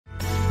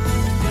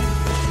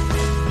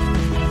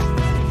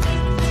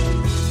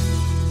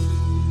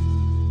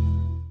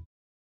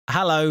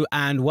Hello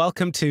and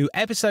welcome to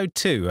Episode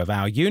 2 of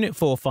our Unit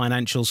 4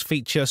 Financials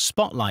feature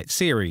Spotlight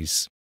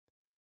series.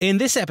 In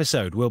this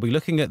episode, we'll be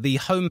looking at the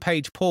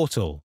homepage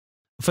portal.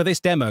 For this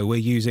demo, we're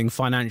using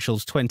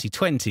Financials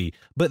 2020,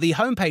 but the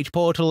homepage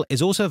portal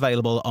is also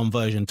available on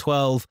version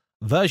 12,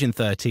 version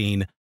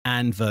 13,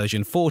 and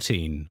version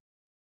 14.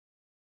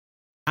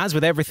 As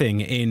with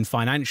everything in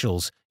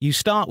Financials, you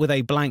start with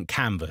a blank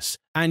canvas,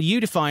 and you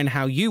define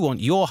how you want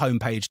your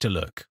homepage to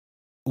look.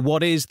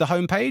 What is the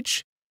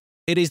homepage?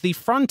 It is the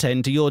front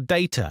end to your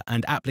data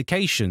and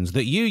applications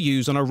that you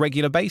use on a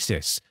regular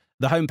basis.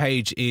 The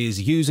homepage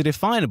is user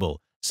definable,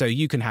 so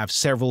you can have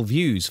several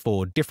views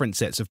for different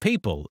sets of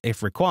people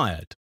if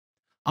required.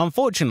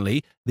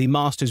 Unfortunately, the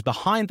masters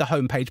behind the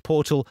homepage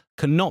portal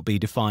cannot be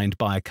defined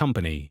by a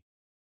company.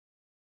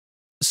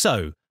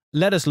 So,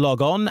 let us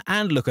log on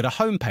and look at a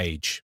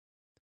homepage.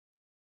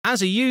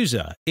 As a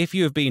user, if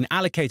you have been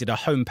allocated a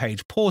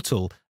homepage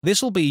portal,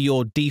 this will be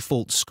your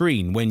default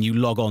screen when you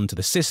log on to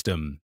the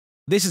system.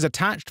 This is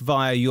attached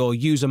via your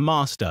user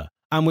master,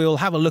 and we'll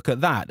have a look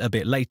at that a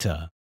bit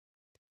later.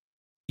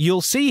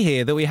 You'll see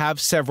here that we have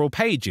several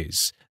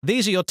pages.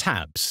 These are your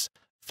tabs: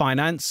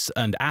 Finance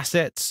and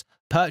Assets,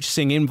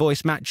 Purchasing,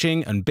 Invoice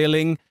Matching, and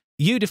Billing.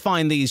 You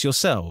define these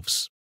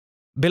yourselves.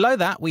 Below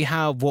that, we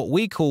have what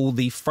we call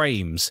the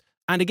frames,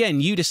 and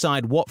again, you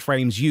decide what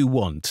frames you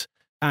want.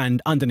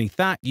 And underneath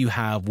that, you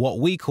have what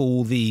we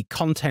call the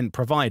content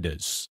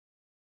providers.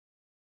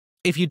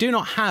 If you do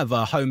not have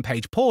a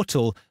homepage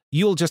portal,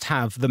 you'll just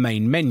have the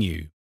main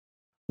menu.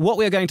 What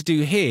we're going to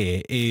do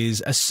here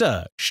is a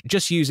search,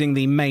 just using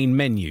the main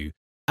menu,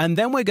 and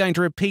then we're going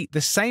to repeat the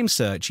same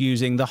search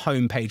using the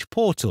homepage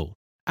portal,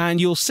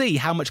 and you'll see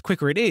how much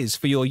quicker it is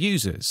for your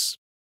users.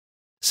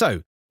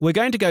 So, we're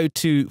going to go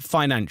to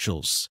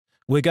Financials.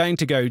 We're going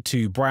to go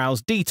to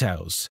Browse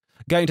Details,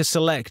 going to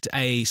select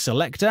a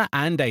selector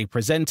and a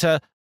presenter,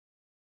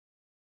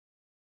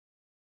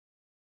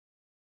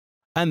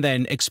 and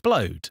then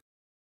Explode.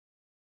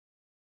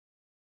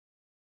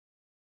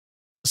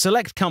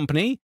 Select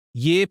company,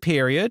 year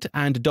period,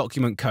 and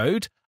document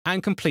code,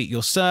 and complete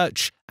your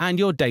search, and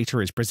your data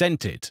is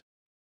presented.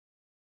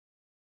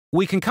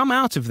 We can come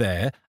out of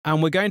there,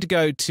 and we're going to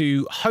go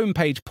to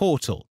Homepage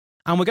Portal,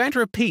 and we're going to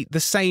repeat the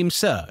same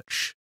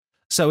search.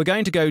 So we're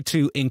going to go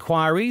to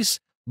Inquiries,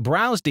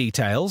 Browse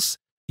Details.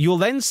 You'll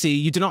then see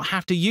you do not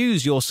have to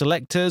use your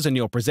selectors and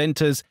your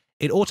presenters.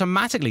 It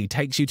automatically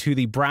takes you to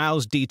the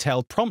Browse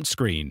Detail prompt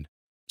screen.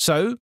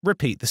 So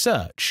repeat the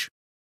search.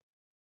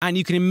 And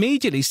you can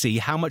immediately see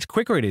how much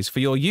quicker it is for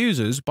your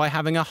users by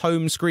having a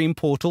home screen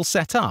portal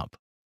set up.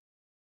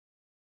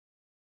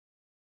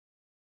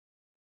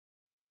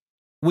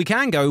 We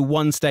can go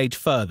one stage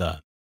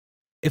further.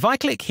 If I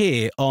click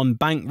here on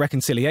Bank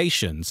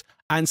Reconciliations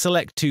and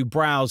select to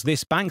browse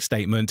this bank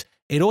statement,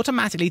 it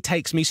automatically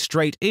takes me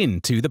straight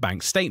into the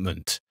bank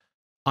statement.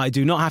 I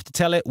do not have to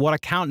tell it what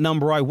account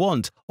number I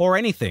want or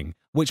anything,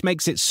 which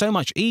makes it so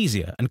much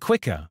easier and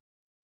quicker.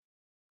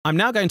 I'm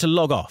now going to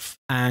log off,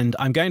 and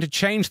I'm going to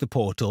change the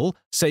portal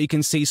so you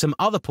can see some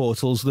other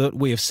portals that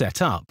we have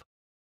set up.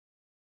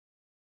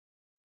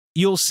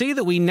 You'll see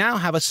that we now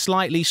have a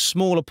slightly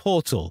smaller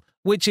portal,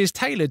 which is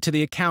tailored to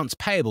the accounts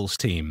payables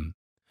team.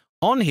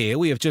 On here,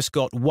 we have just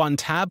got one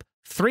tab,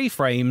 3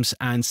 frames,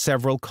 and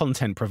several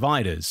content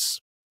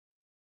providers.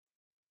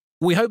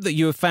 We hope that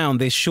you have found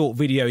this short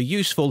video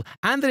useful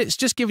and that it's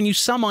just given you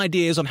some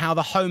ideas on how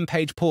the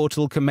homepage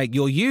portal can make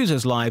your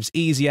users' lives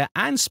easier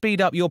and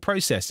speed up your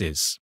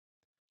processes.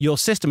 Your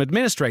system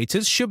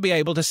administrators should be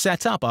able to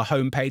set up a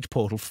homepage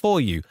portal for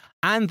you,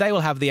 and they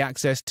will have the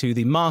access to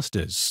the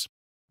masters.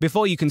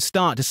 Before you can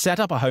start to set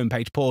up a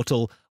homepage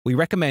portal, we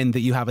recommend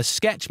that you have a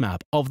sketch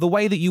map of the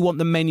way that you want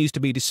the menus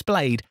to be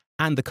displayed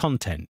and the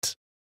content.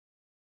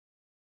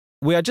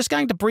 We are just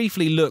going to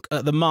briefly look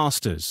at the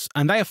masters,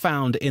 and they are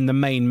found in the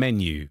main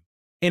menu.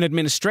 In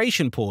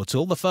Administration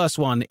Portal, the first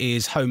one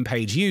is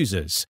Homepage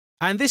Users,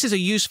 and this is a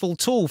useful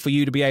tool for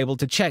you to be able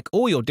to check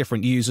all your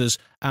different users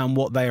and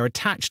what they are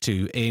attached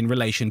to in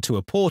relation to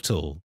a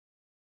portal.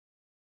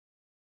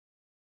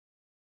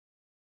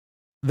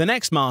 The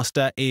next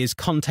master is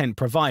Content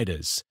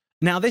Providers.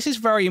 Now, this is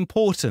very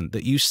important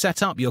that you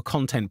set up your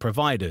content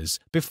providers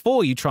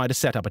before you try to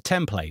set up a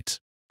template.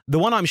 The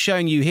one I'm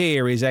showing you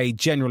here is a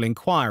general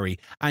inquiry,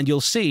 and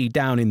you'll see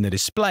down in the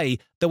display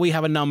that we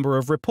have a number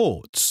of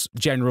reports: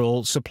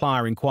 general,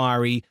 supplier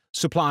inquiry,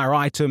 supplier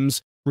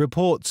items,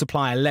 report,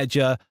 supplier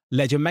ledger,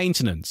 ledger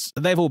maintenance.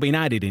 They've all been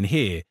added in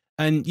here,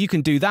 and you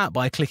can do that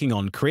by clicking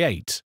on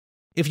Create.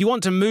 If you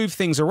want to move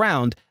things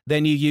around,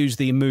 then you use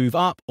the Move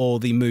Up or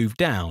the Move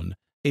Down.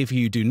 If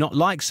you do not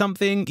like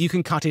something, you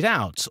can cut it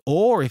out,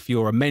 or if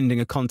you're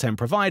amending a content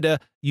provider,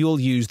 you'll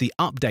use the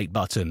Update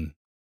button.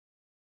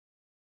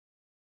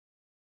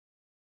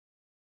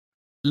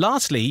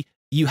 Lastly,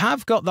 you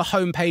have got the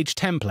homepage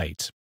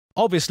template.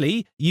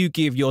 Obviously, you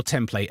give your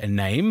template a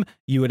name,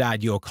 you would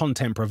add your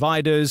content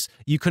providers,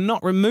 you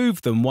cannot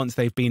remove them once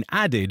they've been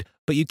added,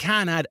 but you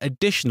can add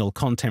additional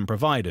content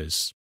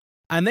providers.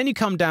 And then you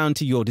come down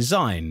to your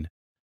design.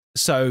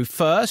 So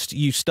first,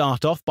 you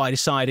start off by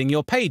deciding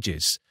your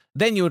pages.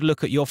 Then you would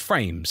look at your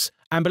frames,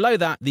 and below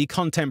that, the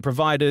content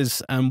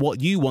providers and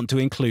what you want to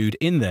include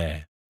in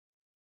there.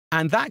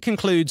 And that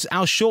concludes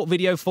our short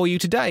video for you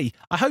today.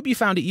 I hope you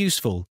found it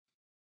useful.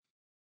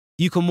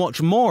 You can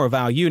watch more of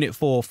our Unit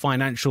 4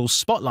 Financials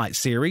Spotlight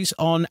series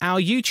on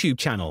our YouTube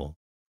channel.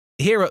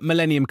 Here at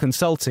Millennium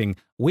Consulting,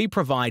 we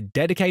provide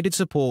dedicated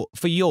support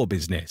for your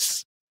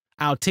business.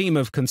 Our team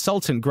of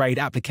consultant-grade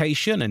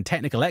application and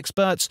technical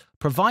experts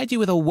provide you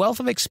with a wealth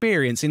of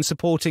experience in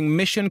supporting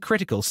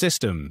mission-critical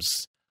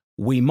systems.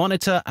 We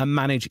monitor and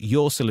manage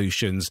your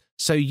solutions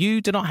so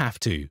you do not have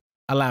to,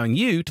 allowing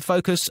you to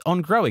focus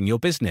on growing your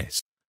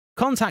business.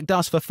 Contact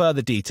us for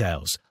further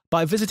details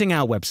by visiting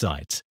our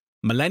website,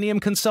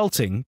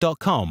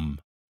 millenniumconsulting.com.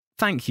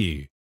 Thank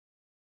you.